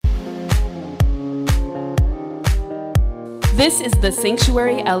This is the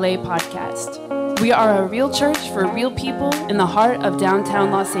Sanctuary LA podcast. We are a real church for real people in the heart of downtown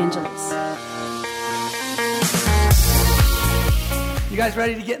Los Angeles. You guys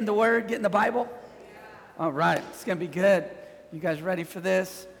ready to get in the Word, get in the Bible? All right, it's going to be good. You guys ready for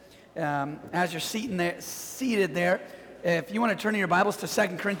this? As you're seated there, if you want to turn in your Bibles to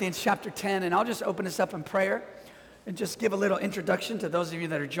 2 Corinthians chapter 10, and I'll just open this up in prayer and just give a little introduction to those of you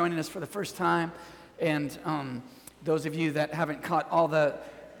that are joining us for the first time, and those of you that haven't caught all the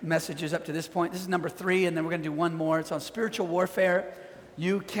messages up to this point. This is number 3, and then we're going to do one more. It's on spiritual warfare.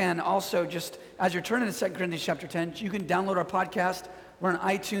 You can also just, as you're turning to 2 Corinthians chapter 10, you can download our podcast. We're on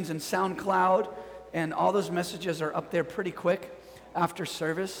iTunes and SoundCloud, and all those messages are up there pretty quick after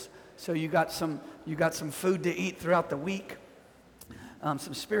service. So you got some food to eat throughout the week,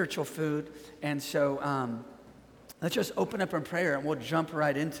 some spiritual food. And so let's just open up in prayer, and we'll jump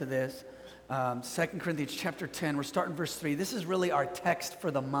right into this. 2 Corinthians chapter 10, we're starting verse 3. This is really our text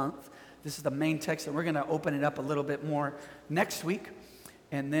for the month. This is the main text, and we're going to open it up a little bit more next week.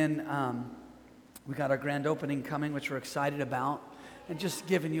 And then we got our grand opening coming, which we're excited about. And just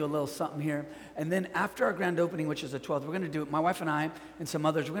giving you a little something here. And then after our grand opening, which is the 12th, we're going to do, my wife and I and some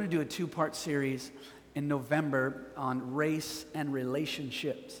others, we're going to do a 2-part series in November on race and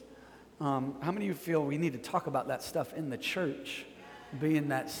relationships. How many of you feel we need to talk about that stuff in the church? Being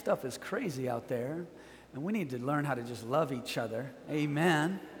that stuff is crazy out there, and we need to learn how to just love each other.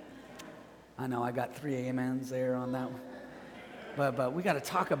 Amen. I know I got 3 amens there on that one, but we got to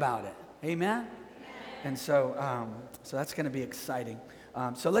talk about it. Amen. And so that's going to be exciting.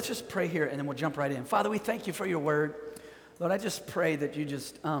 So let's just pray here, and then we'll jump right in. Father, we thank you for your word. Lord, I just pray that you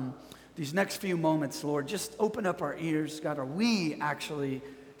just these next few moments, Lord, just open up our ears, God, or we actually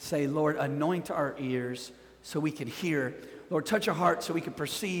say, Lord, anoint our ears so we can hear. Lord, touch our hearts so we can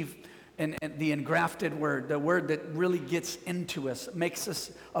perceive and the engrafted word, the word that really gets into us, makes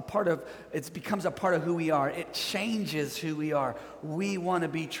us a part of, it becomes a part of who we are. It changes who we are. We want to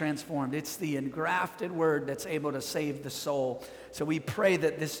be transformed. It's the engrafted word that's able to save the soul. So we pray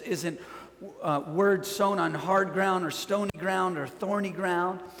that this isn't word sown on hard ground or stony ground or thorny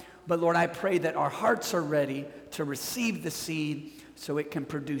ground. But Lord, I pray that our hearts are ready to receive the seed so it can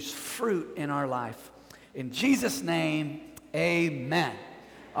produce fruit in our life. In Jesus' name, amen.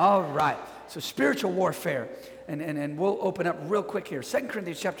 All right. So spiritual warfare. And we'll open up real quick here. 2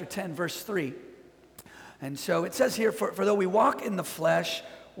 Corinthians chapter 10, verse 3. And so it says here, for though we walk in the flesh,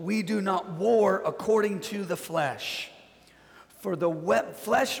 we do not war according to the flesh. For the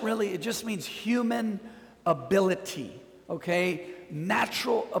flesh really, it just means human ability. Okay?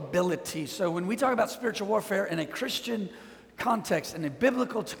 Natural ability. So when we talk about spiritual warfare in a Christian context, in a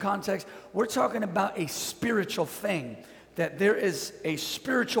biblical context, we're talking about a spiritual thing. That there is a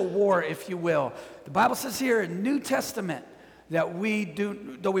spiritual war, if you will. The Bible says here in New Testament that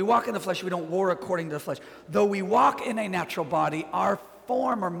though we walk in the flesh, we don't war according to the flesh. Though we walk in a natural body, our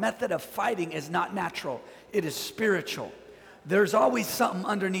form or method of fighting is not natural. It is spiritual. There's always something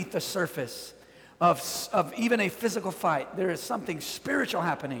underneath the surface of even a physical fight. There is something spiritual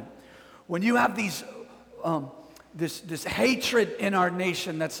happening. When you have this hatred in our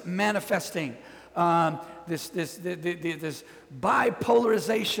nation that's manifesting, this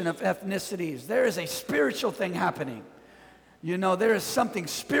bipolarization of ethnicities, there is a spiritual thing happening. You know, there is something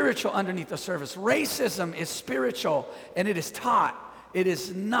spiritual underneath the surface. Racism is spiritual, and it is taught. It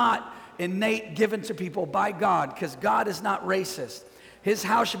is not innate, given to people by God, because God is not racist. His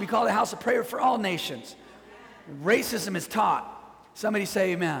house should be called a house of prayer for all nations. Racism is taught. Somebody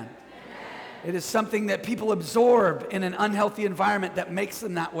say amen. It is something that people absorb in an unhealthy environment that makes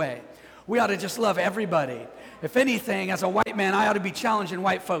them that way. We ought to just love everybody. If anything, as a white man, I ought to be challenging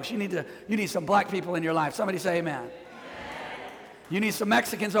white folks. You need some black people in your life. Somebody say amen. You need some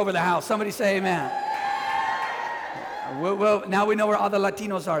Mexicans over the house. Somebody say amen. Well, now we know where all the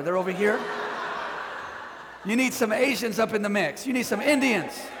Latinos are. They're over here. You need some Asians up in the mix. You need some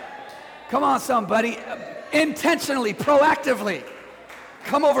Indians. Come on, somebody. Intentionally, proactively,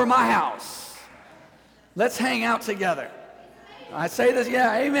 come over my house. Let's hang out together. I say this,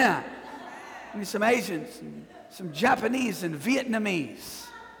 yeah, amen. You need some Asians, some Japanese and Vietnamese.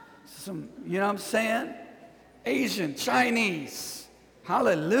 Some, you know what I'm saying? Asian, Chinese.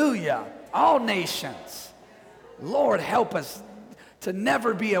 Hallelujah. All nations. Lord, help us to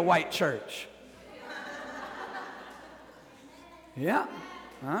never be a white church. Yeah,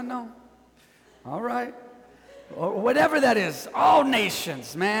 I know. All right. Or whatever that is. All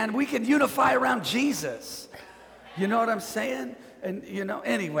nations, man. We can unify around Jesus. You know what I'm saying? And, you know,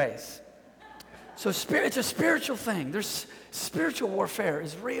 anyways. So it's a spiritual thing. There's spiritual warfare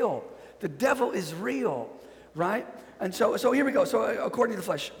is real. The devil is real. right? And so here we go. So according to the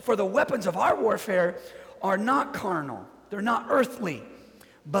flesh, for the weapons of our warfare are not carnal. They're not earthly,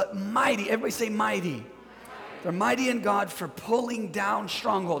 but mighty. Everybody say mighty. They're mighty in God for pulling down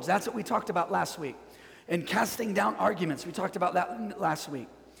strongholds. That's what we talked about last week. And casting down arguments. We talked about that last week.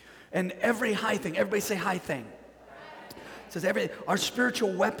 And every high thing. Everybody say high thing. It says our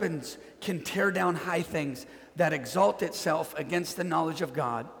spiritual weapons can tear down high things that exalt itself against the knowledge of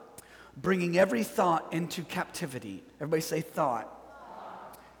God, bringing every thought into captivity. Everybody say thought.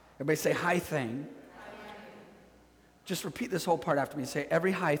 Everybody say high thing. Just repeat this whole part after me. Say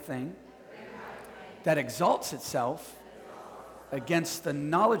every high thing that exalts itself against the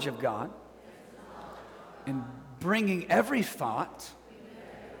knowledge of God, and bringing every thought.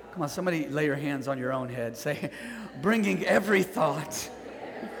 Come on, somebody lay your hands on your own head. Say, bringing every thought.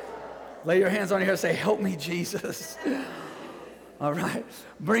 Lay your hands on your head and say, help me, Jesus. All right.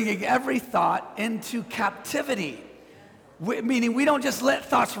 Bringing every thought into captivity. Meaning we don't just let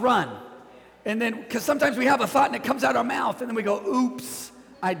thoughts run. And then, because sometimes we have a thought and it comes out our mouth and then we go, oops,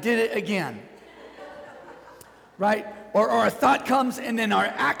 I did it again. Right? Or a thought comes and then our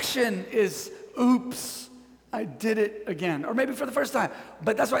action is, oops, I did it again. Or maybe for the first time.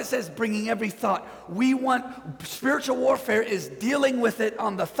 But that's why it says bringing every thought. We want, spiritual warfare is dealing with it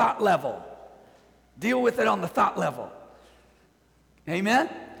on the thought level. Deal with it on the thought level. Amen?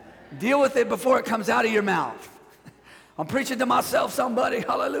 Deal with it before it comes out of your mouth. I'm preaching to myself, somebody.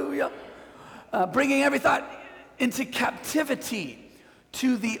 Hallelujah. Bringing every thought into captivity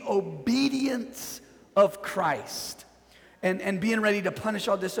to the obedience of Christ. And being ready to punish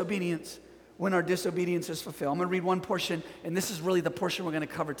all disobedience when our disobedience is fulfilled. I'm going to read one portion, and this is really the portion we're going to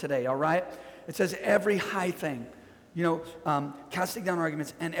cover today, all right? It says, every high thing, casting down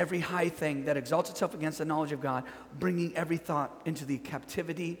arguments, and every high thing that exalts itself against the knowledge of God, bringing every thought into the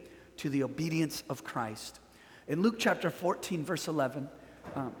captivity to the obedience of Christ. In Luke chapter 14, verse 11,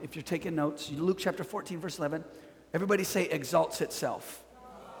 if you're taking notes, Luke chapter 14, verse 11, everybody say exalts itself.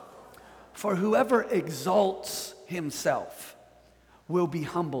 For whoever exalts himself will be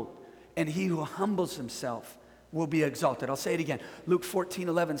humbled, and he who humbles himself will be exalted. I'll say it again. Luke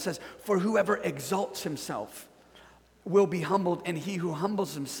 14:11 says, for whoever exalts himself will be humbled, and he who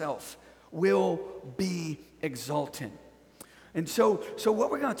humbles himself will be exalted. And so what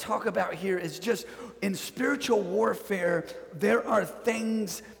we're going to talk about here is just in spiritual warfare, there are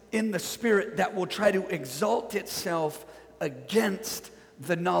things in the spirit that will try to exalt itself against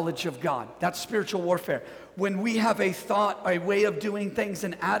the knowledge of God. That's spiritual warfare. When we have a thought, a way of doing things,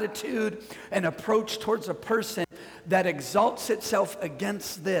 an attitude, an approach towards a person that exalts itself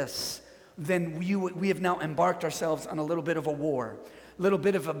against this, then we have now embarked ourselves on a little bit of a war, a little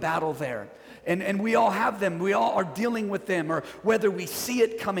bit of a battle there. And we all have them. We all are dealing with them, or whether we see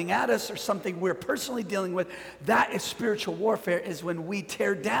it coming at us or something we're personally dealing with, that is spiritual warfare, is when we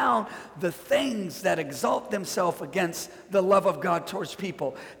tear down the things that exalt themselves against the love of God towards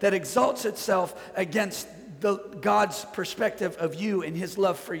people, that exalts itself against God's perspective of you and his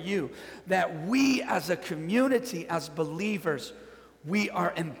love for you. That we as a community, as believers, we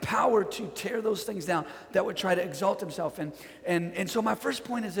are empowered to tear those things down that would try to exalt himself. And so my first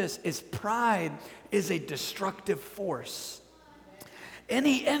point is this, is pride is a destructive force.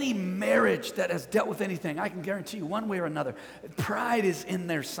 Any marriage that has dealt with anything, I can guarantee you one way or another, pride is in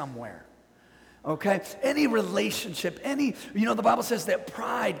there somewhere. Okay? Any relationship, the Bible says that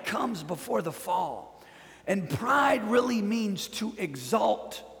pride comes before the fall. And pride really means to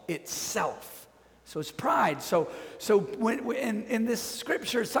exalt itself. So it's pride. So when in this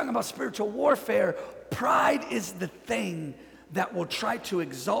scripture, it's talking about spiritual warfare. Pride is the thing that will try to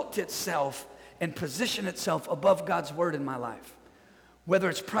exalt itself and position itself above God's word in my life. Whether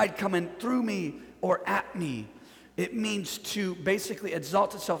it's pride coming through me or at me, it means to basically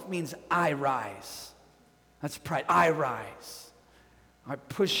exalt itself means I rise. That's pride. I rise. I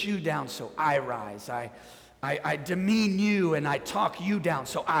push you down, so I rise. I demean you and I talk you down,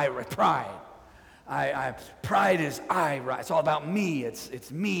 so I pride. Pride is I rise. It's all about me.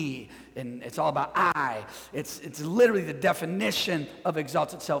 It's me, and it's all about I. It's literally the definition of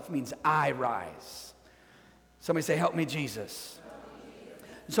exalt itself means I rise. Somebody say, help me, Jesus.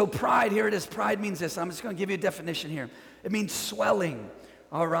 So pride, here it is. Pride means this. I'm just going to give you a definition here. It means swelling,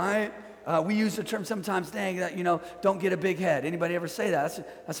 all right? We use the term sometimes, don't get a big head. Anybody ever say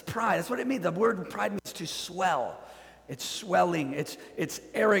that? That's pride. That's what it means. The word pride means to swell. It's swelling. It's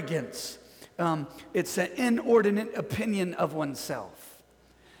arrogance. It's an inordinate opinion of oneself.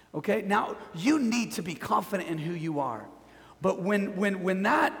 Okay? Now, you need to be confident in who you are. But when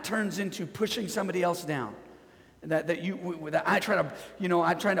that turns into pushing somebody else down, That I try to,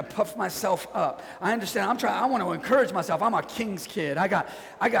 I'm trying to puff myself up. I understand. I want to encourage myself. I'm a king's kid.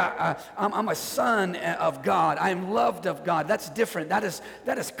 I'm a son of God. I am loved of God. That's different. That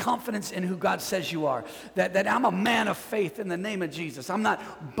is confidence in who God says you are. That I'm a man of faith in the name of Jesus. I'm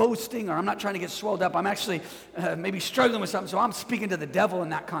not boasting, or I'm not trying to get swelled up. I'm actually maybe struggling with something, so I'm speaking to the devil in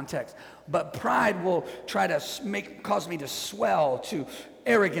that context. But pride will try to cause me to swell to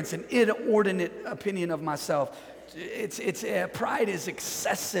arrogance and inordinate opinion of myself. Pride is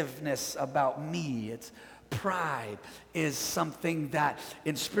excessiveness about me. Pride is something that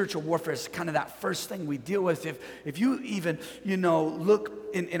in spiritual warfare is kind of that first thing we deal with. If you even, look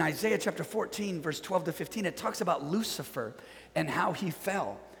in Isaiah chapter 14, verse 12 to 15, it talks about Lucifer and how he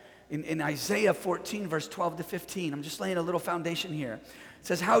fell. In Isaiah 14, verse 12 to 15, I'm just laying a little foundation here. It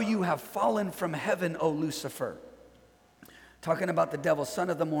says, how you have fallen from heaven, O Lucifer. Talking about the devil, son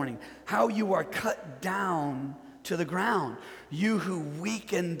of the morning. How you are cut down to the ground, you who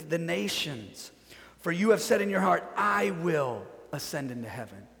weakened the nations. For you have said in your heart, I will ascend into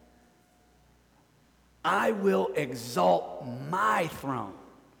heaven. I will exalt my throne.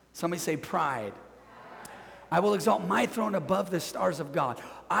 Somebody say pride. I will exalt my throne above the stars of God.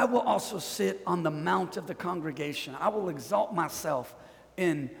 I will also sit on the mount of the congregation. I will exalt myself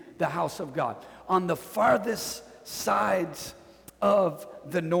in the house of God. On the farthest sides of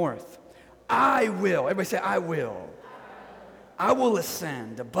the north. I will, everybody say, I will. I will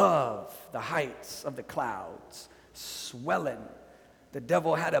ascend above the heights of the clouds, swelling. The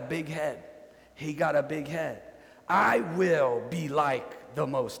devil had a big head. He got a big head. I will be like the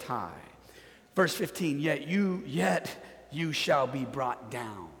Most High. Verse 15, yet you shall be brought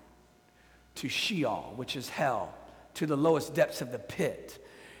down to Sheol, which is hell, to the lowest depths of the pit.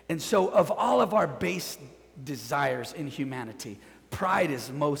 And so of all of our base desires in humanity, pride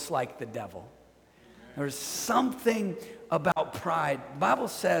is most like the devil. There's something about pride. The Bible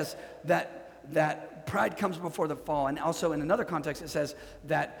says that pride comes before the fall. And also in another context, it says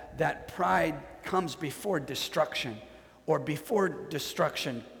that pride comes before destruction. Or before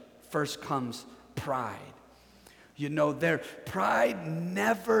destruction, first comes pride. Pride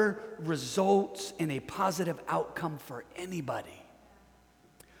never results in a positive outcome for anybody.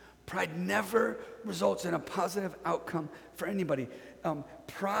 Pride never results in a positive outcome for anybody.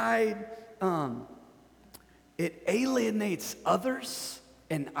 Pride, it alienates others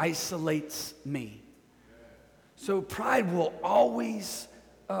and isolates me. So pride will always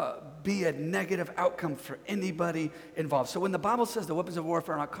be a negative outcome for anybody involved. So when the Bible says the weapons of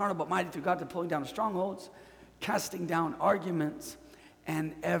warfare are not carnal but mighty through God to pulling down strongholds, casting down arguments,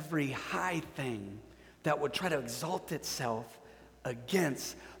 and every high thing that would try to exalt itself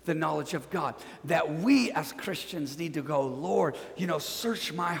against the knowledge of God, that we as Christians need to go, Lord,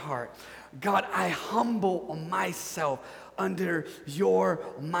 search my heart. God, I humble myself under your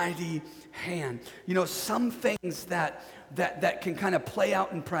mighty hand. Some things that can kind of play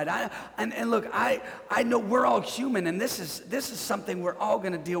out in pride. Look, I know we're all human, and this is something we're all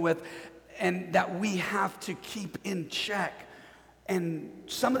going to deal with, and that we have to keep in check. And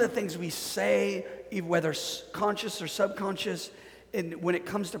some of the things we say, whether conscious or subconscious, and when it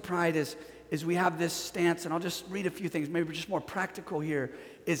comes to pride is we have this stance, and I'll just read a few things, maybe just more practical here,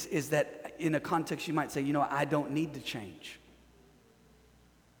 is that in a context you might say, I don't need to change.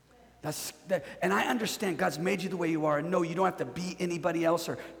 And I understand God's made you the way you are, and no, you don't have to be anybody else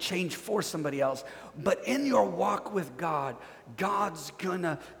or change for somebody else. But in your walk with God, God's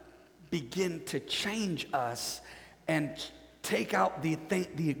gonna begin to change us and take out the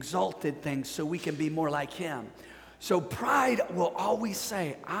exalted things so we can be more like Him. So pride will always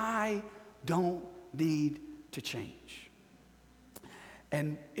say, I don't need to change.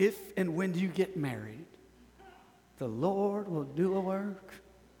 And if and when you get married, the Lord will do a work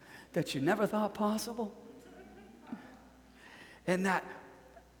that you never thought possible. And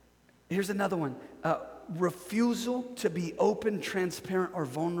here's another one, refusal to be open, transparent, or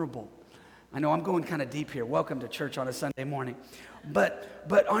vulnerable. I know I'm going kind of deep here. Welcome to church on a Sunday morning. But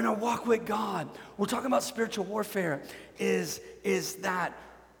on our walk with God, we're talking about spiritual warfare, is that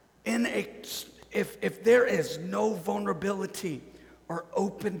if there is no vulnerability or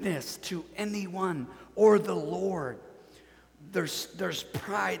openness to anyone or the Lord, there's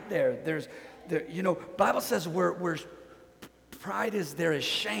pride there. Bible says where pride is, there is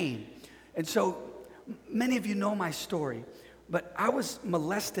shame. And so many of you know my story, but I was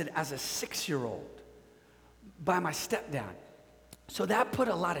molested as a 6-year-old by my stepdad. So that put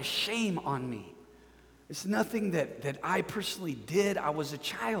a lot of shame on me. It's nothing that I personally did. I was a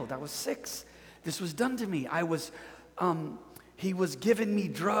child. I was 6. This was done to me. He was giving me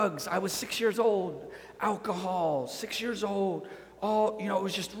drugs. I was 6 years old, alcohol, 6 years old. It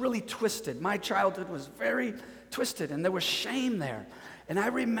was just really twisted. My childhood was very twisted, and there was shame there. And I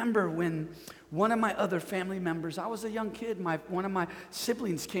remember when one of my other family members, I was a young kid, one of my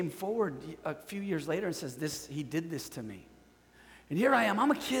siblings came forward a few years later and says, he did this to me. And here I am, I'm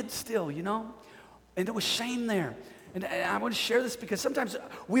a kid still, and there was shame there. And I want to share this because sometimes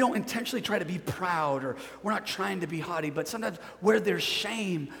we don't intentionally try to be proud, or we're not trying to be haughty, but sometimes where there's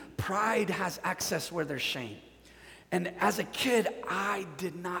shame, pride has access where there's shame. And as a kid, I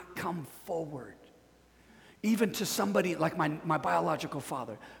did not come forward, even to somebody like my biological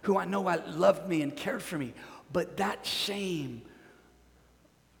father, who I know loved me and cared for me. But that shame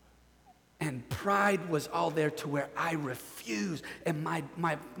and pride was all there to where I refused. And my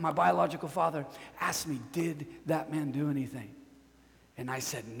biological father asked me, did that man do anything? And I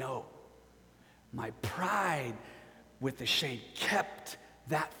said, no. My pride with the shame kept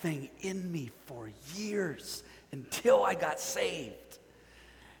that thing in me for years until I got saved.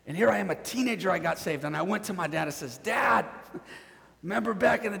 And here I am, a teenager, I got saved. And I went to my dad and says, Dad, remember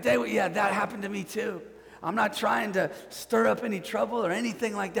back in the day? Yeah, that happened to me too. I'm not trying to stir up any trouble or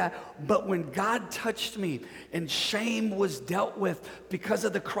anything like that. But when God touched me and shame was dealt with because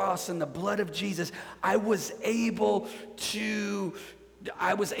of the cross and the blood of Jesus, I was able to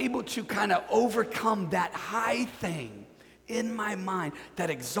kind of overcome that high thing in my mind that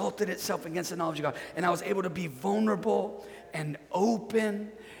exalted itself against the knowledge of God. And I was able to be vulnerable and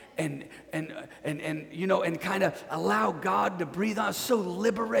open and kind of allow God to breathe on. It's so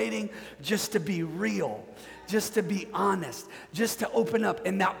liberating just to be real, just to be honest, just to open up.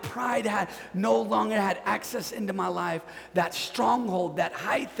 And that pride no longer had access into my life, that stronghold, that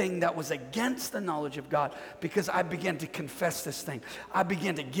high thing that was against the knowledge of God, because I began to confess this thing. I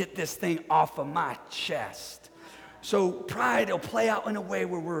began to get this thing off of my chest. So pride will play out in a way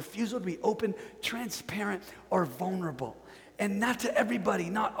where we're refusal to be open, transparent, or vulnerable. And not to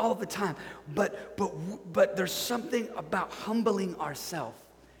everybody, not all the time, but there's something about humbling ourselves,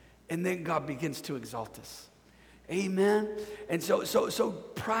 and then God begins to exalt us. Amen. And so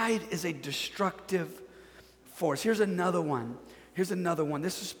pride is a destructive force. Here's another one. This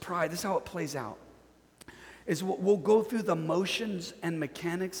is pride. This is how it plays out. Is we'll go through the motions and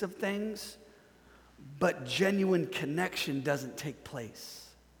mechanics of things, but genuine connection doesn't take place.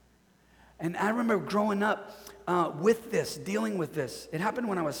 And I remember growing up with this, dealing with this. It happened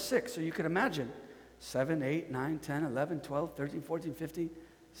when I was 6, so you could imagine. 7, 8, 9, 10, 11, 12, 13, 14, 15,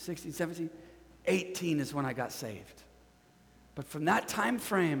 16, 17, 18 is when I got saved. But from that time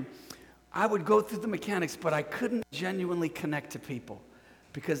frame, I would go through the mechanics, but I couldn't genuinely connect to people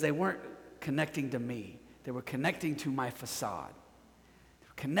because they weren't connecting to me. They were connecting to my facade. They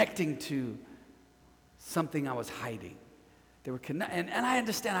were connecting to something I was hiding. They were and I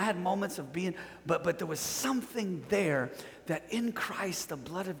understand I had moments of being, but there was something there that in Christ, the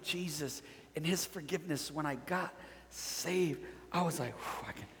blood of Jesus and his forgiveness, when I got saved, I was like,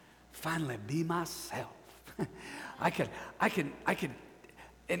 I can finally be myself. I could,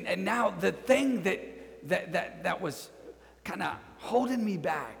 and now the thing that was kind of holding me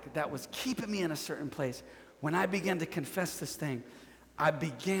back, that was keeping me in a certain place, when I began to confess this thing, I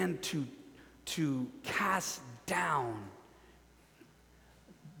began to cast down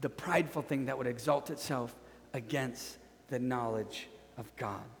the prideful thing that would exalt itself against the knowledge of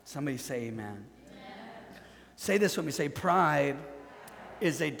God. Somebody say amen. Amen. Say this with me. Say, pride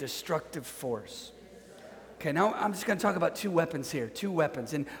is a destructive force. Okay, now I'm just going to talk about two weapons here. Two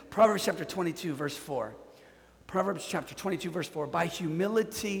weapons. In Proverbs chapter 22, verse 4. Proverbs chapter 22, verse 4. By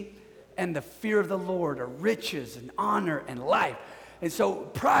humility and the fear of the Lord are riches and honor and life. And so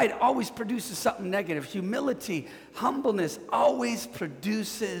pride always produces something negative. Humility, humbleness always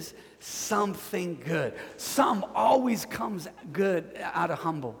produces something good. Something always comes good out of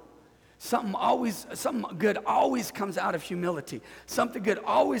humble. Something good always comes out of humility. Something good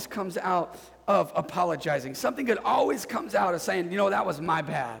always comes out of apologizing. Something good always comes out of saying, that was my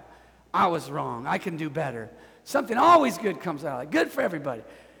bad. I was wrong. I can do better. Something always good comes out. Good for everybody.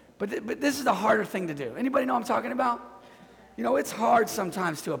 But this is the harder thing to do. Anybody know what I'm talking about? It's hard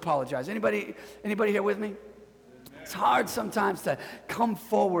sometimes to apologize. Anybody here with me? It's hard sometimes to come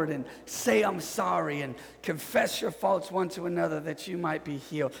forward and say I'm sorry and confess your faults one to another that you might be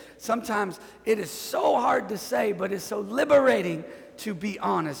healed. Sometimes it is so hard to say, but it's so liberating to be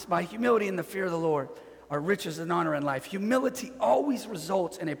honest. By humility and the fear of the Lord are riches and honor in life. Humility always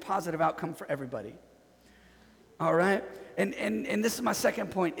results in a positive outcome for everybody. All right? And this is my second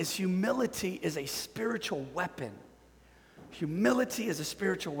point, is humility is a spiritual weapon. Humility is a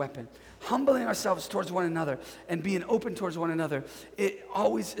spiritual weapon. Humbling ourselves towards one another and being open towards one another, it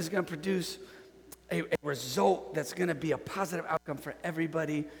always is going to produce a result that's going to be a positive outcome for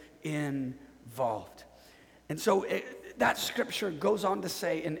everybody involved. And so that scripture goes on to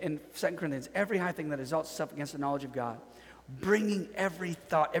say in 2 Corinthians, every high thing that exalts itself against the knowledge of God, bringing every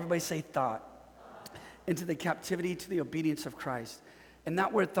thought, everybody say thought, into the captivity to the obedience of Christ. And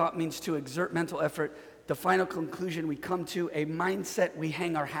that word thought means to exert mental effort. The final conclusion we come to, a mindset we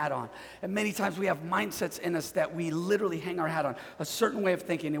hang our hat on. And many times we have mindsets in us that we literally hang our hat on, a certain way of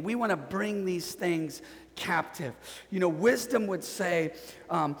thinking, and we want to bring these things captive. You know, wisdom would say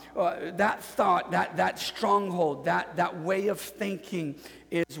that thought, that stronghold, that way of thinking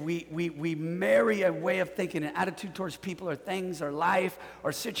is we marry a way of thinking, an attitude towards people or things or life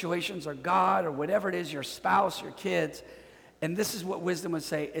or situations or God or whatever it is, your spouse, your kids. And this is what wisdom would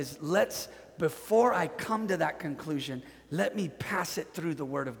say is before I come to that conclusion, let me pass it through the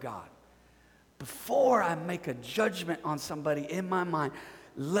Word of God. Before I make a judgment on somebody in my mind,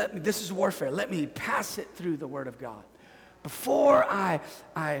 this is warfare. Let me pass it through the Word of God. Before I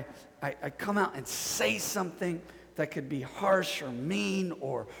come out and say something that could be harsh or mean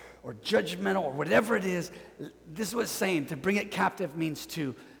or judgmental or whatever it is, this is what it's saying. To bring it captive means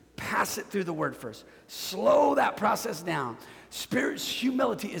to pass it through the Word first. Slow that process down.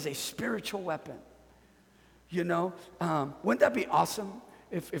 Humility is a spiritual weapon. You know, wouldn't that be awesome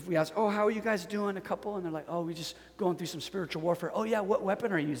if we ask, oh, how are you guys doing, a couple? And they're like, oh, we're just going through some spiritual warfare. Oh, yeah, what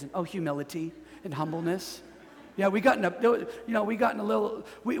weapon are you using? Oh, humility and humbleness. Yeah, we had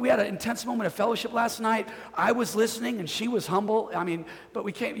an intense moment of fellowship last night. I was listening and she was humble. I mean, but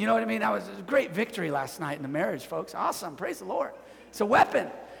we came, you know what I mean? That was a great victory last night in the marriage, folks. Awesome, praise the Lord. It's a weapon.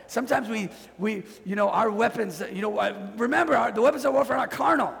 Sometimes we our weapons, remember, the weapons of warfare are not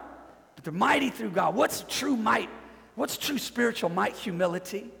carnal, but they're mighty through God. What's true might? What's true spiritual might?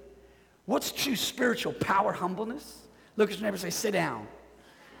 Humility. What's true spiritual power? Humbleness. Look at your neighbor and say, sit down.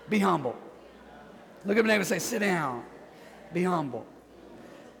 Be humble. Look at your neighbor and say, sit down. Be humble.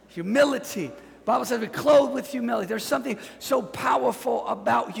 Humility. The Bible says we're clothed with humility. There's something so powerful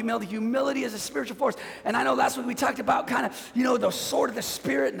about humility. Humility is a spiritual force. And I know that's what we talked about, kind of, the sword of the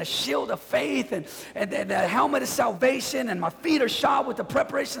Spirit and the shield of faith and the helmet of salvation, and my feet are shod with the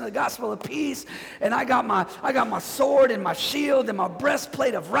preparation of the gospel of peace. And I got my sword and my shield and my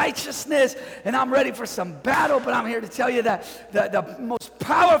breastplate of righteousness, and I'm ready for some battle. But I'm here to tell you that the most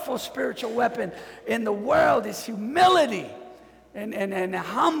powerful spiritual weapon in the world is humility. And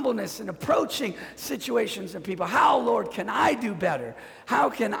humbleness and approaching situations and people. How, Lord, can I do better? How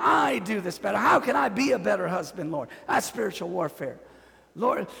can I do this better? How can I be a better husband, Lord? That's spiritual warfare.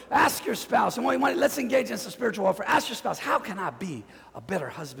 Lord, ask your spouse, and let's engage in some spiritual warfare. Ask your spouse, how can I be a better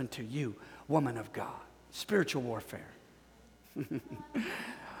husband to you, woman of God? Spiritual warfare.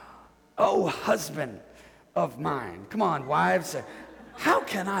 Oh, husband of mine. Come on, wives. How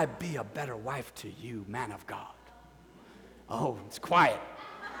can I be a better wife to you, man of God? Oh, it's quiet.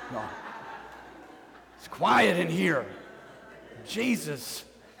 No. It's quiet in here. Jesus,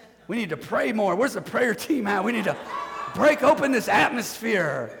 we need to pray more. Where's the prayer team at? We need to break open this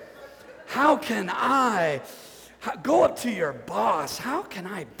atmosphere. How can I go up to your boss? How can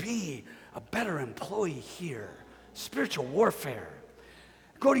I be a better employee here? Spiritual warfare.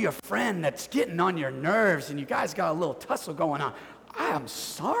 Go to your friend that's getting on your nerves and you guys got a little tussle going on. I am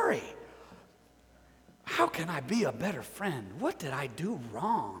sorry. How can I be a better friend? What did I do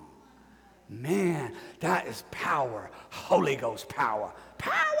wrong? Man, that is power. Holy Ghost power.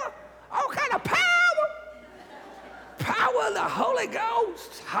 Power? All kind of power. Power of the Holy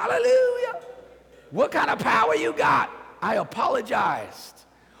Ghost. Hallelujah. What kind of power you got? I apologized.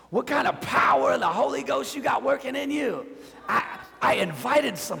 What kind of power of the Holy Ghost you got working in you? I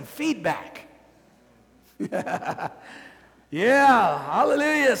invited some feedback. Yeah,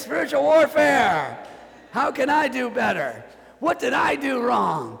 hallelujah. Spiritual warfare. How can I do better? What did I do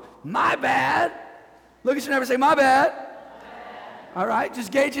wrong? My bad. Look at your neighbor and say, my bad. All right,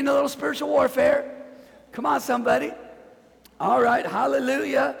 just gauging a little spiritual warfare. Come on, somebody. All right,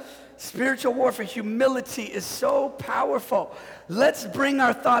 hallelujah. Spiritual warfare, humility is so powerful. Let's bring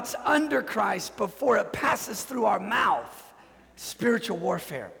our thoughts under Christ before it passes through our mouth. Spiritual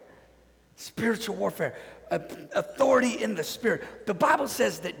warfare. Spiritual warfare. Authority in the Spirit. The Bible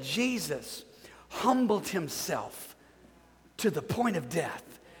says that Jesus humbled himself to the point of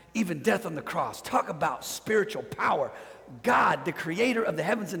death, even death on the cross. Talk about spiritual power. God, the creator of the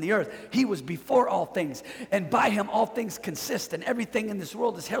heavens and the earth, he was before all things, and by him all things consist, and everything in this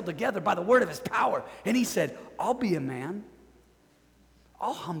world is held together by the word of his power. And he said, I'll be a man.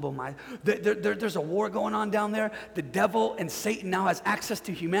 I'll humble there's a war going on down there. The devil and Satan now has access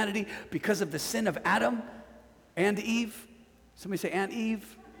to humanity because of the sin of Adam and Eve. Somebody say Aunt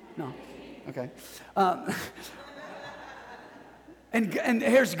Eve? No. Okay. And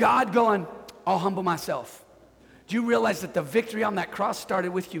here's God going, I'll humble myself. Do you realize that the victory on that cross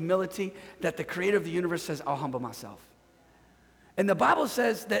started with humility, that the creator of the universe says, I'll humble myself? And the Bible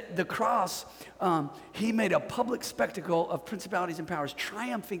says that the cross, he made a public spectacle of principalities and powers,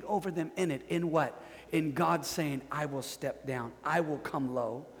 triumphing over them in it. In what? In God saying, I will step down. I will come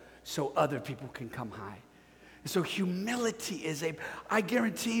low so other people can come high. So humility is I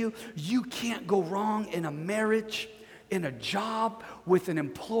guarantee you, you can't go wrong in a marriage, in a job, with an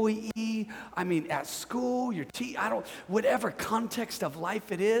employee, at school, whatever context of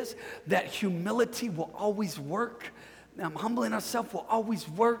life it is, that humility will always work. Humbling ourselves will always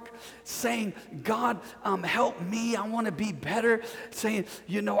work. Saying, God, help me. I want to be better. Saying,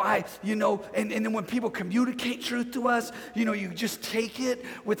 and then when people communicate truth to us, you just take it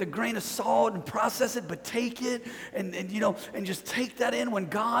with a grain of salt and process it, but take it and just take that in. When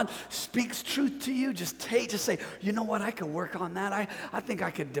God speaks truth to you, just say, you know what, I could work on that. I think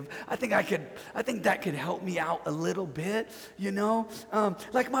that could help me out a little bit,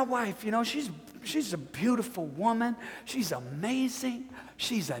 like my wife, she's a beautiful woman. She's amazing.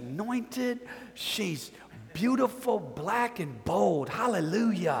 She's anointed. She's beautiful, black, and bold.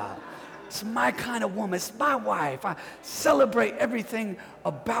 Hallelujah. It's my kind of woman. It's my wife. I celebrate everything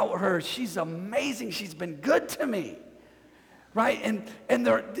about her. She's amazing. She's been good to me. Right?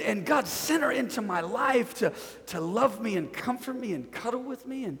 And God sent her into my life to love me and comfort me and cuddle with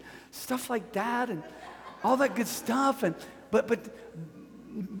me and stuff like that and all that good stuff.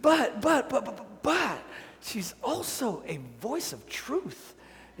 But she's also a voice of truth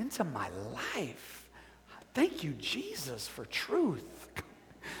into my life. Thank you, Jesus, for truth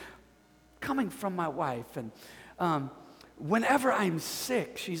coming from my wife. And whenever I'm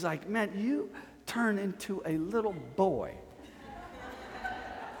sick, she's like, man, you turn into a little boy.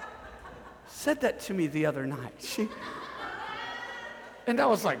 Said that to me the other night. And I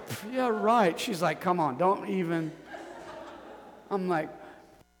was like, yeah, right. She's like, come on, don't even. I'm like,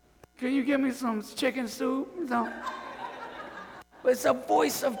 can you give me some chicken soup? No. But it's a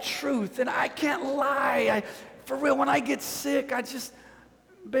voice of truth, and I can't lie. For real, when I get sick,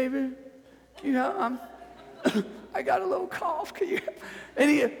 baby, I got a little cough. Can you?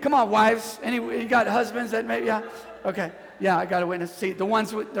 Come on, wives. You got husbands that maybe? Yeah. Okay. Yeah, I got a witness. See, the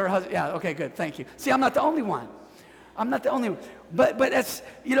ones with their husband. Yeah. Okay. Good. Thank you. See, I'm not the only one. But that's,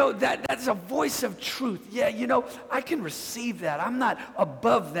 that's a voice of truth. Yeah, I can receive that. I'm not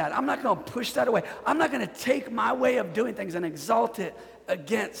above that. I'm not going to push that away. I'm not going to take my way of doing things and exalt it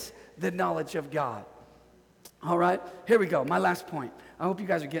against the knowledge of God. All right, here we go. My last point. I hope you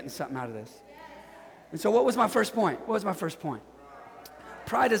guys are getting something out of this. And so what was my first point?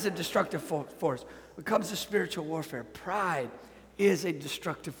 Pride is a destructive force. When it comes to spiritual warfare, pride is a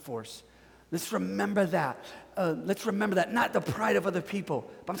destructive force. Let's remember that. Not the pride of other people,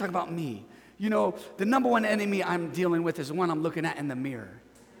 but I'm talking about me. The number one enemy I'm dealing with is the one I'm looking at in the mirror.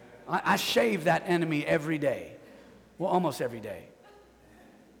 I shave that enemy every day. Well, almost every day.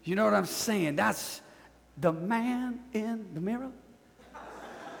 You know what I'm saying? That's the man in the mirror.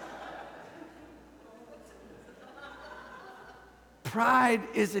 Pride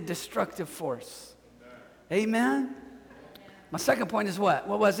is a destructive force. Amen? My second point is what?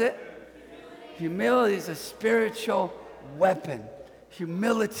 What was it? Humility is a spiritual weapon.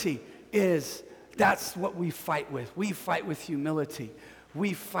 That's what we fight with. We fight with humility.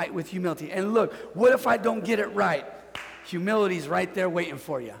 And look, what if I don't get it right? Humility's right there waiting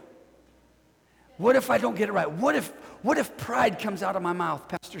for you. What if I don't get it right? What if pride comes out of my mouth,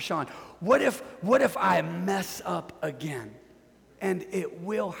 Pastor Sean? What if I mess up again? And it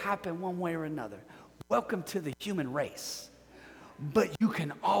will happen one way or another. Welcome to the human race. But you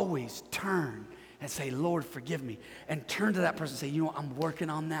can always turn and say, Lord, forgive me. And turn to that person and say, I'm working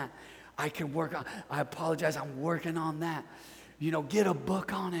on that. I apologize, I'm working on that. Get a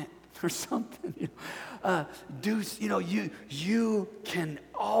book on it or something. You can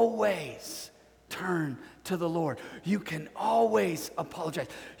always turn to the Lord. You can always apologize.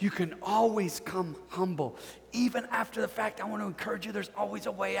 You can always come humble. Even after the fact, I want to encourage you, there's always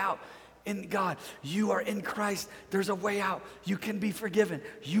a way out. In God, you are in Christ, there's a way out. You can be forgiven.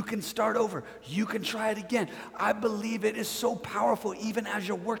 You can start over. You can try it again. I believe it is so powerful, even as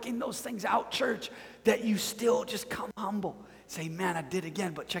you're working those things out, church, that you still just come humble. Say, man, I did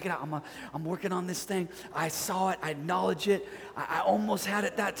again, but check it out. I'm working on this thing. I saw it. I acknowledge it. I almost had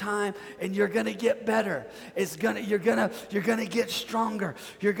it that time, and you're gonna get better. You're gonna get stronger.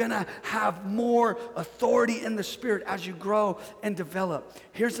 You're gonna have more authority in the Spirit as you grow and develop.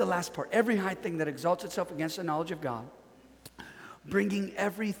 Here's the last part. Every high thing that exalts itself against the knowledge of God, bringing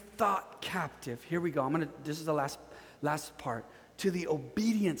every thought captive. Here we go. This is the last part, to the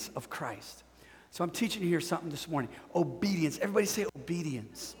obedience of Christ. So I'm teaching you here something this morning. Obedience. Everybody say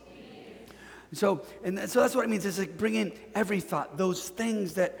obedience. So that's what it means. It's like bringing every thought, those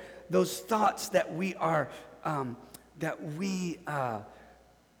thoughts that we are,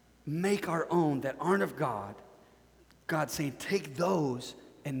 make our own, that aren't of God. God's saying, take those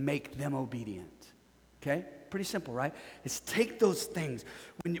and make them obedient. Okay? Pretty simple, right? It's take those things.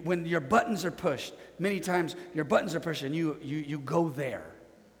 When your buttons are pushed, many times your buttons are pushed and you go there,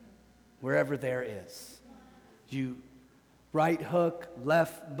 wherever there is. You right hook,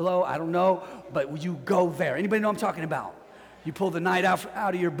 left blow, I don't know, but you go there. Anybody know what I'm talking about? You pull the knife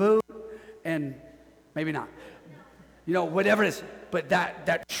out of your boot, and maybe not. You know, whatever it is. But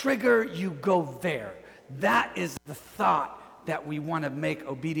that trigger, you go there. That is the thought that we want to make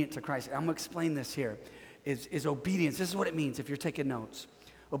obedient to Christ. I'm going to explain this here. Is obedience. This is what it means if you're taking notes.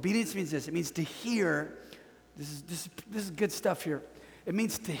 Obedience means this. It means to hear. This is good stuff here. It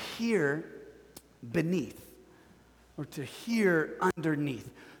means to hear beneath or to hear underneath.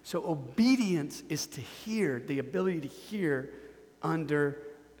 So obedience is to hear, the ability to hear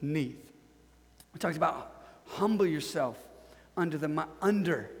underneath. We talked about humble yourself under the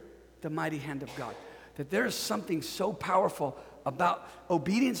mighty hand of God. That there is something so powerful about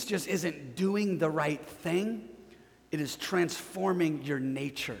obedience. Just isn't doing the right thing. It is transforming your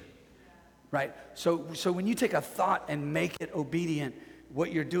nature, right? So when you take a thought and make it obedient,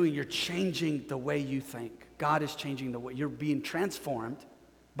 what you're doing, you're changing the way you think. God is changing the way. You're being transformed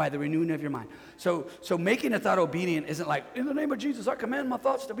by the renewing of your mind. So making a thought obedient isn't like, in the name of Jesus, I command my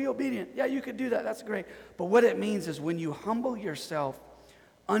thoughts to be obedient. Yeah, you could do that. That's great. But what it means is when you humble yourself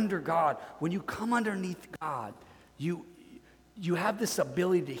under God, when you come underneath God, you have this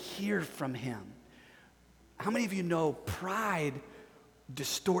ability to hear from Him. How many of you know pride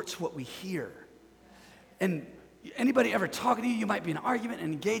distorts what we hear? And anybody ever talking to you, you might be in an argument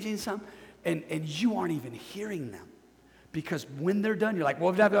and engaging in something, and you aren't even hearing them. Because when they're done, you're like,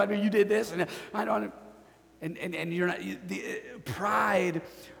 well, you did this, and I don't, and you're not, pride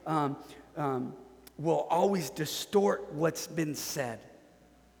will always distort what's been said.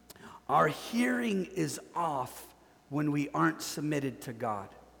 Our hearing is off when we aren't submitted to God,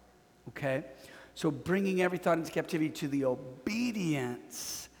 okay? So bringing every thought into captivity to the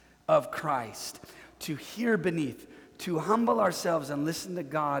obedience of Christ, to hear beneath, to humble ourselves and listen to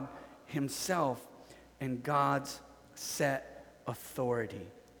God Himself and God's set authority.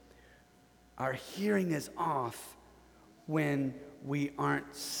 Our hearing is off when we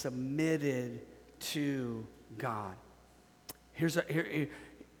aren't submitted to God.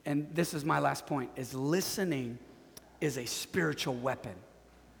 And this is my last point, is listening is a spiritual weapon.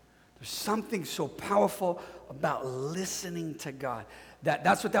 There's something so powerful about listening to God.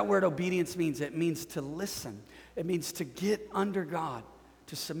 That's what that word obedience means. It means to listen. It means to get under God,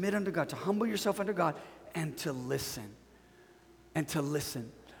 to submit under God, to humble yourself under God, and to listen. And to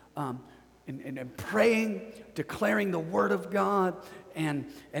listen. And praying, declaring the word of God, and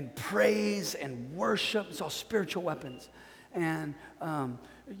praise and worship. It's all spiritual weapons. And,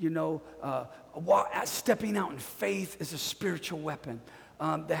 stepping out in faith is a spiritual weapon.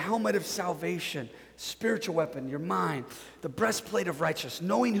 The helmet of salvation, spiritual weapon, your mind. The breastplate of righteousness,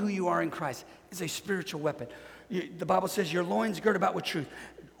 knowing who you are in Christ, is a spiritual weapon. The Bible says your loins girt about with truth.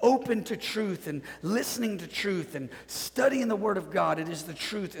 Open to truth and listening to truth and studying the Word of God. It is the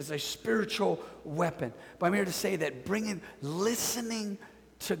truth, is a spiritual weapon. But I'm here to say that listening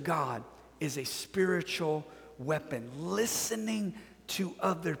to God is a spiritual weapon. Listening to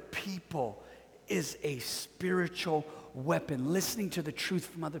other people is a spiritual weapon. Listening to the truth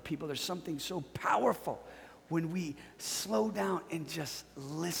from other people. There's something so powerful when we slow down and just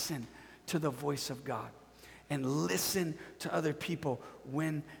listen to the voice of God and listen to other people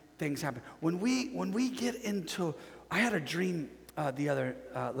when things happen. When we get into, I had a dream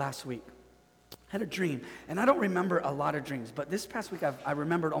last week. I had a dream, and I don't remember a lot of dreams, but this past week I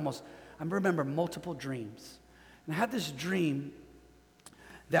remember multiple dreams. And I had this dream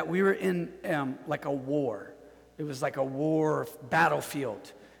that we were in like a war. It was like a war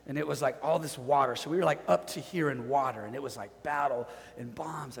battlefield. And it was like all this water. So we were like up to here in water. And it was like battle and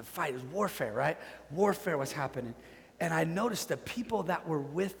bombs and fight. It was warfare, right? Warfare was happening. And I noticed the people that were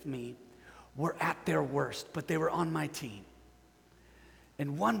with me were at their worst. But they were on my team.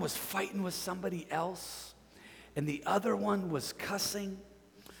 and one was fighting with somebody else, and the other one was cussing.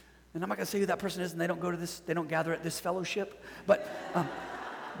 And I'm not going to say who that person is, and they don't gather at this fellowship. But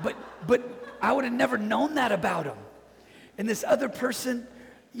I would have never known that about them. And this other person,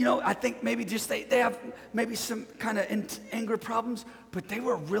 I think maybe just they have maybe some kind of anger problems, but they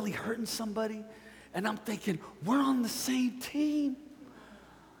were really hurting somebody. And I'm thinking, we're on the same team.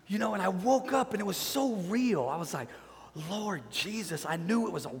 And I woke up and it was so real. I was like, Lord Jesus, I knew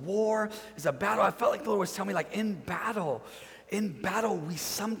it was a war, it was a battle. I felt like the Lord was telling me, like, in battle, we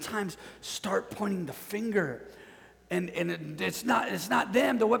sometimes start pointing the finger. And it's not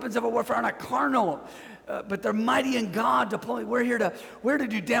them. The weapons of our warfare are not carnal, but they're mighty in God. We're here to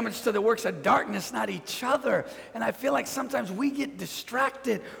do damage to the works of darkness, not each other. And I feel like sometimes we get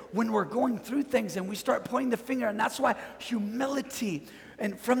distracted when we're going through things and we start pointing the finger. And that's why humility.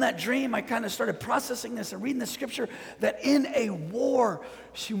 And from that dream, I kind of started processing this and reading the scripture that in a war,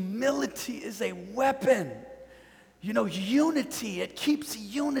 humility is a weapon. Unity, it keeps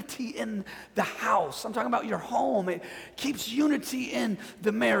unity in the house. I'm talking about your home. It keeps unity in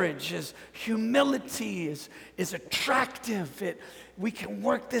the marriage. Humility is attractive. We can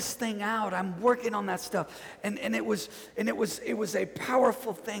work this thing out. I'm working on that stuff. And it was a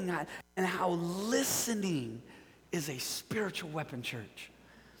powerful thing. And how listening is a spiritual weapon, church.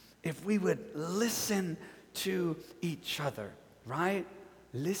 If we would listen to each other, right?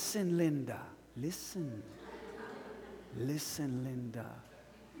 Listen, Linda. Listen. Listen, Linda.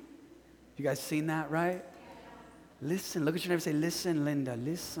 You guys seen that, right? Listen. Look at your neighbor and say, listen, Linda.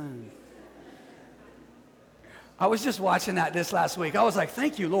 Listen. I was just watching this last week. I was like,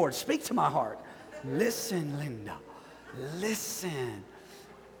 thank you, Lord. Speak to my heart. Listen, Linda. Listen.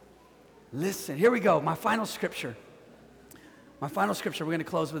 Listen. Here we go. My final scripture. We're going to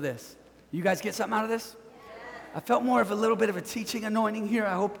close with this. You guys get something out of this? I felt more of a little bit of a teaching anointing here.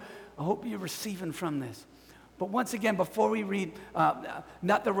 I hope you're receiving from this. But once again, before we read,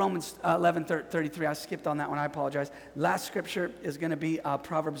 not the Romans 11:33, I skipped on that one, I apologize. Last scripture is going to be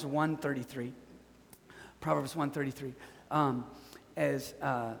Proverbs 1:33. Proverbs 1:33.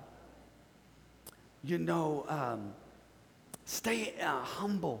 Stay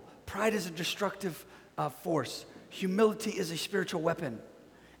humble. Pride is a destructive force. Humility is a spiritual weapon.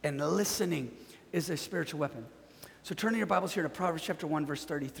 And listening is a spiritual weapon. So turn in your Bibles here to Proverbs chapter 1, verse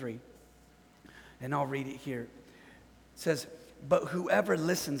 33. And I'll read it here. It says, but whoever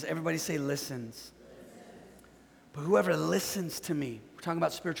listens, everybody say listens. But whoever listens to me, we're talking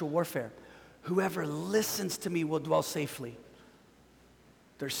about spiritual warfare. Whoever listens to me will dwell safely.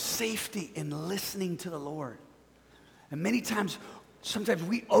 There's safety in listening to the Lord. And sometimes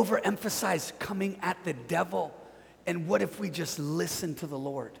we overemphasize coming at the devil. And what if we just listen to the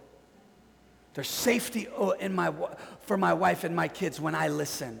Lord? There's safety for my wife and my kids when I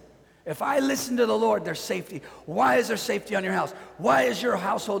listen. If I listen to the Lord, there's safety. Why is there safety on your house? Why is your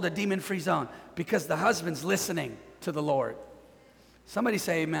household a demon-free zone? Because the husband's listening to the Lord. Somebody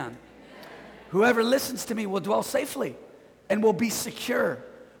say amen. Amen. Whoever listens to me will dwell safely and will be secure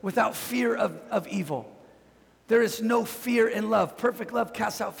without fear of evil. There is no fear in love. Perfect love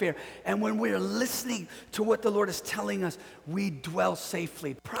casts out fear. And when we are listening to what the Lord is telling us, we dwell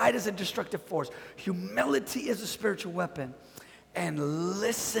safely. Pride is a destructive force. Humility is a spiritual weapon. And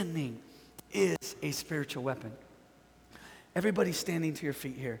listening is a spiritual weapon. Everybody standing to your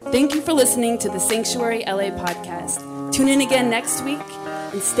feet here. Thank you for listening to the Sanctuary LA podcast. Tune in again next week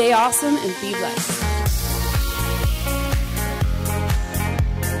and stay awesome and be blessed.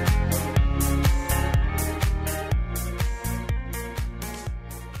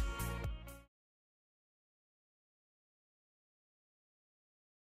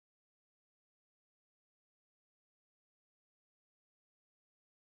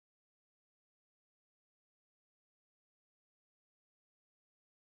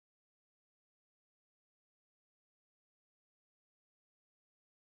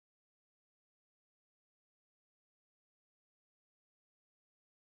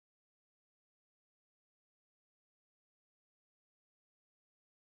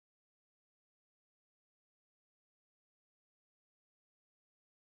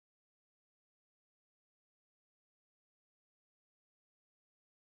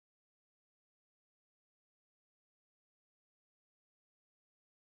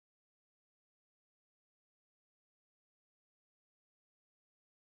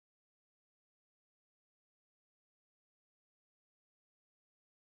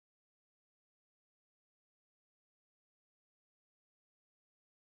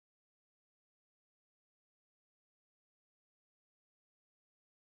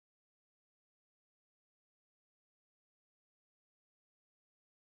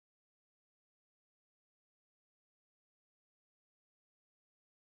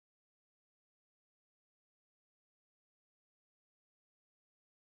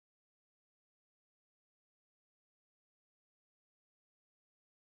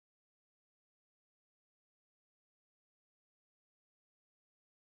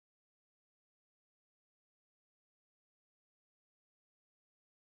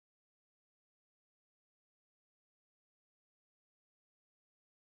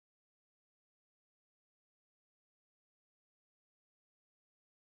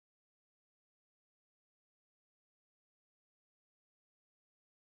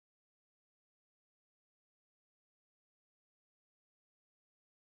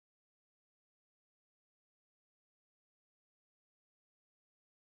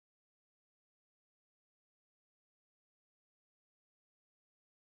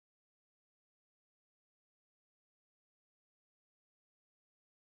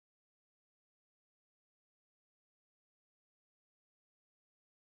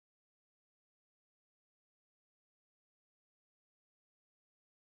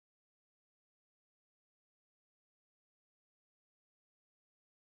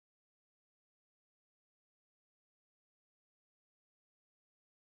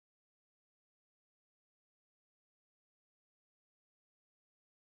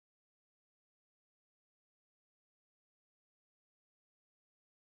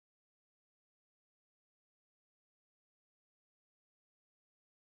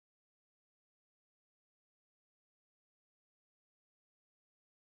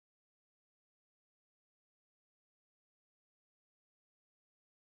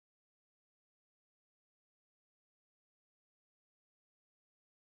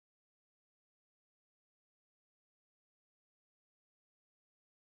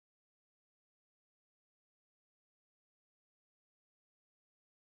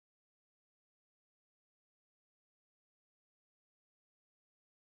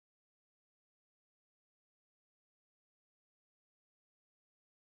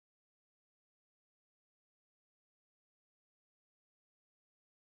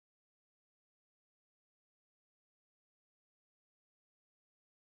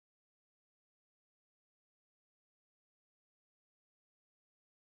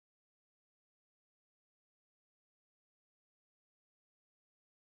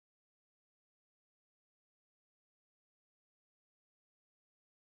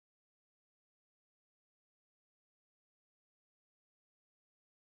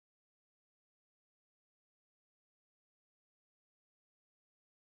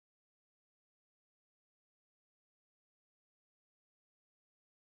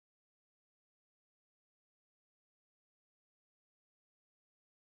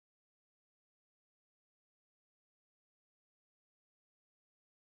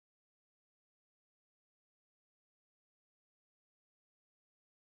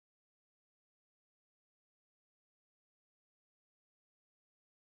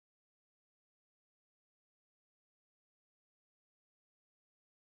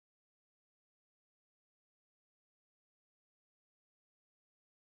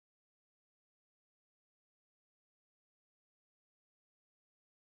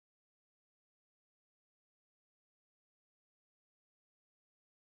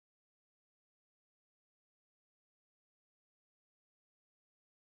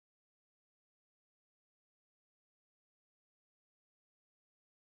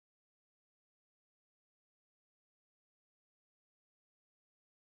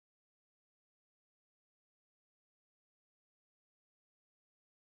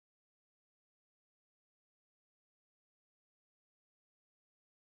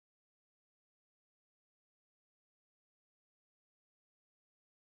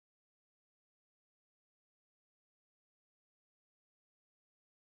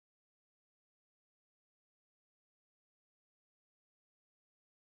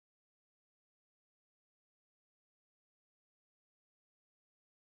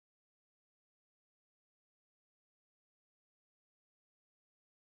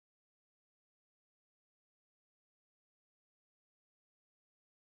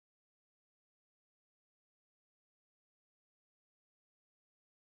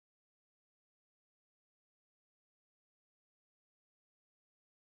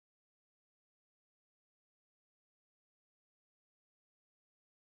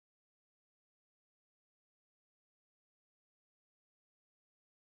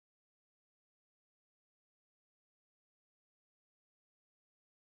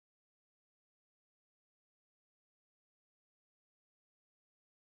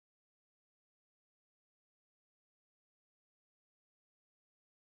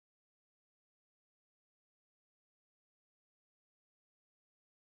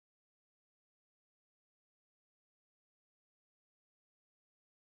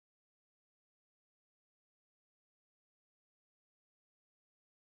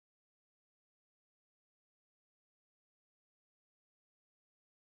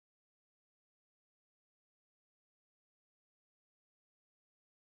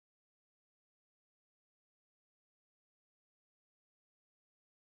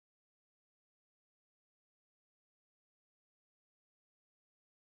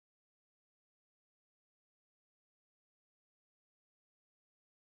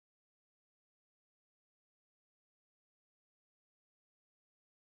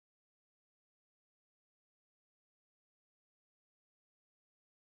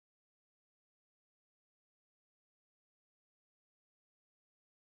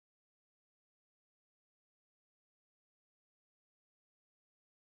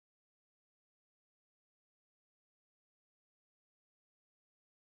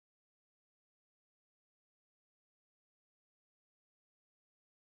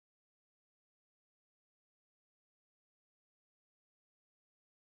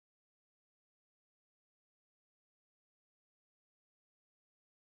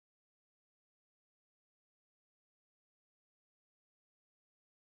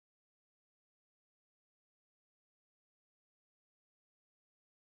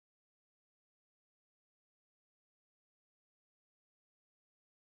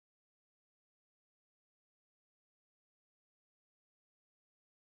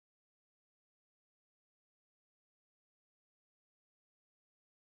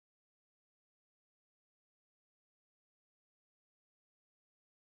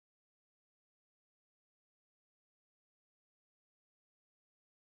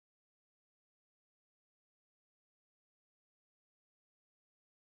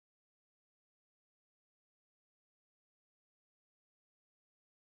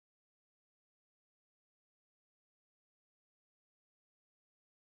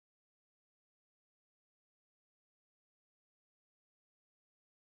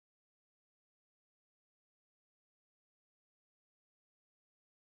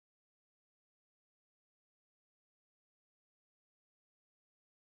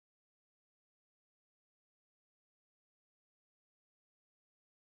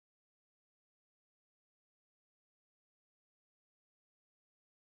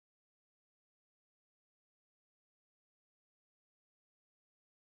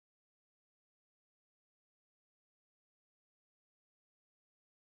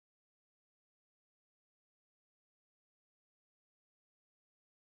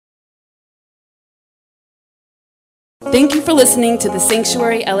 Thank you for listening to the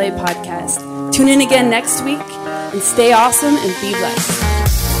Sanctuary LA podcast. Tune in again next week and stay awesome and be blessed.